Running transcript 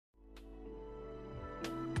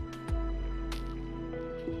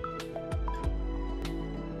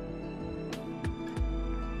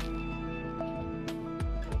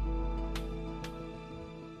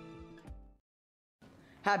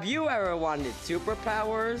Have you ever wanted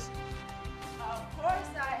superpowers? Of course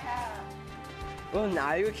I have. Well,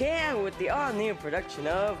 now you can with the all-new production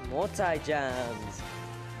of MultiGems.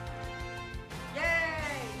 Yay!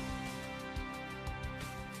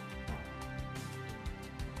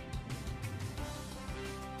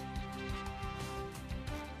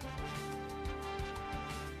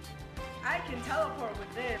 I can teleport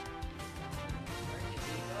with this. Where did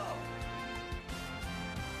he go?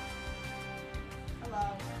 Hello.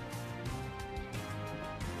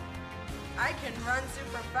 I can run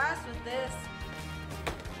super fast with this.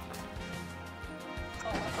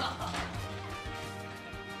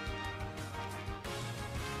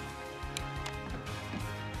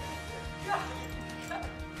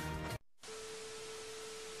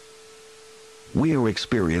 We are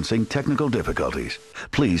experiencing technical difficulties.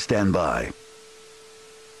 Please stand by.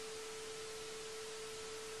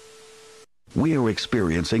 We are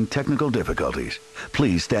experiencing technical difficulties.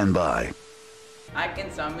 Please stand by. I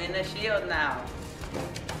can summon a shield now.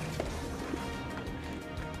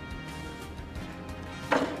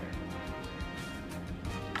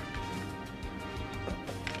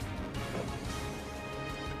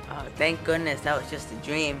 Oh, thank goodness that was just a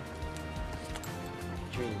dream.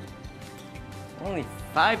 Dream. Only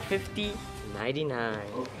 $5.50.99.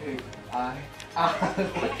 Okay,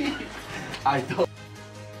 I don't.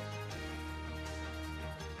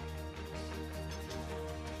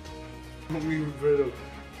 We brittle.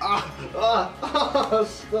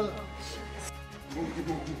 Stop.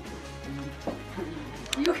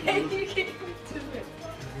 You can't do it.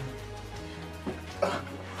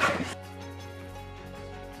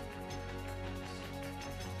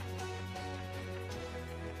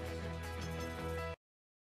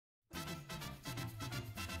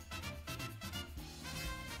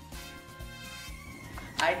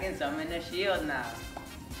 I can summon a shield now.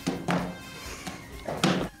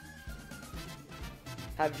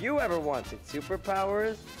 Have you ever wanted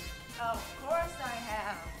superpowers? Of course I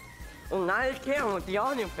have. Well, now you can with the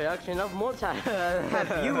all-new production of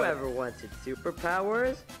Have you ever wanted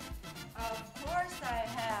superpowers? Of course I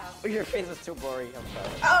have. Oh, your face is too blurry. I'm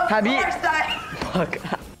sorry. Of Have you- course I. Fuck.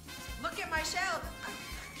 Look at my shell.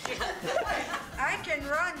 I can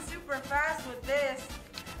run super fast with this.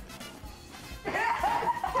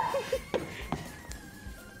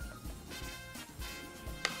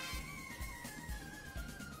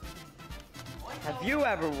 Have you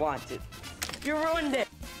ever wanted? You ruined it.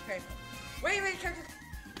 Okay. Wait.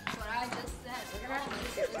 That's what I just said. We're gonna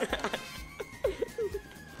have to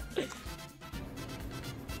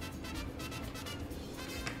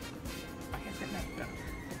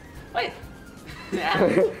Wait.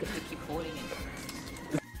 To keep holding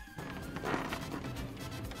it.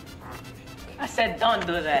 I said don't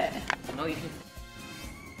do that. No, you can.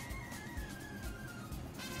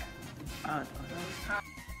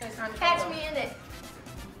 catch me in it.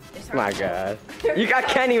 My God. I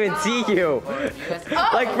can't even see you.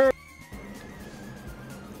 Like for.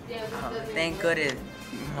 Thank goodness.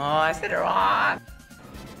 Oh, I said it wrong.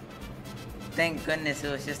 Thank goodness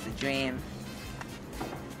it was just a dream.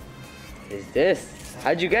 Is this?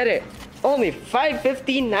 How'd you get it? Only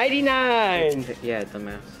 $5.50.99. Yeah,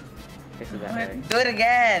 dumbass. Guess that way. Do it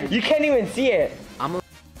again. You can't even see it.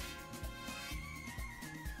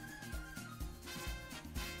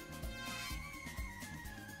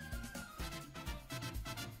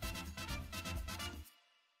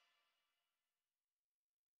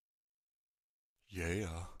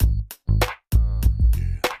 Yeah.